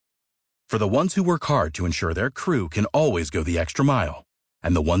For the ones who work hard to ensure their crew can always go the extra mile,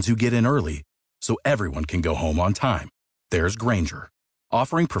 and the ones who get in early so everyone can go home on time, there's Grainger,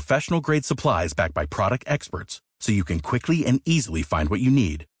 offering professional-grade supplies backed by product experts so you can quickly and easily find what you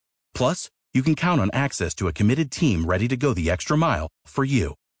need. Plus, you can count on access to a committed team ready to go the extra mile for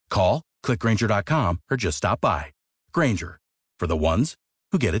you. Call, click Grainger.com, or just stop by. Grainger, for the ones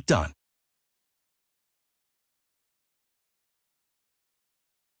who get it done.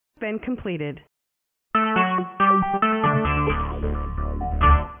 Been completed.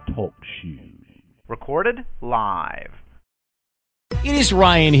 Talk shoes. Recorded live. It is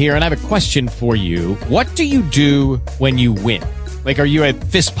Ryan here, and I have a question for you. What do you do when you win? Like, are you a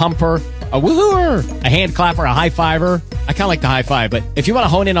fist pumper, a woohooer, a hand clapper, a high fiver? I kind of like the high five, but if you want to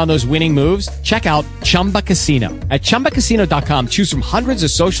hone in on those winning moves, check out Chumba Casino. At ChumbaCasino.com, choose from hundreds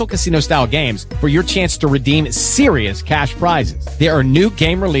of social casino-style games for your chance to redeem serious cash prizes. There are new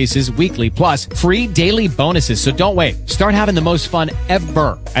game releases weekly, plus free daily bonuses, so don't wait. Start having the most fun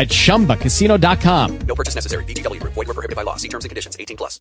ever at ChumbaCasino.com. No purchase necessary. VGW. Void where prohibited by law. See terms and conditions. 18+.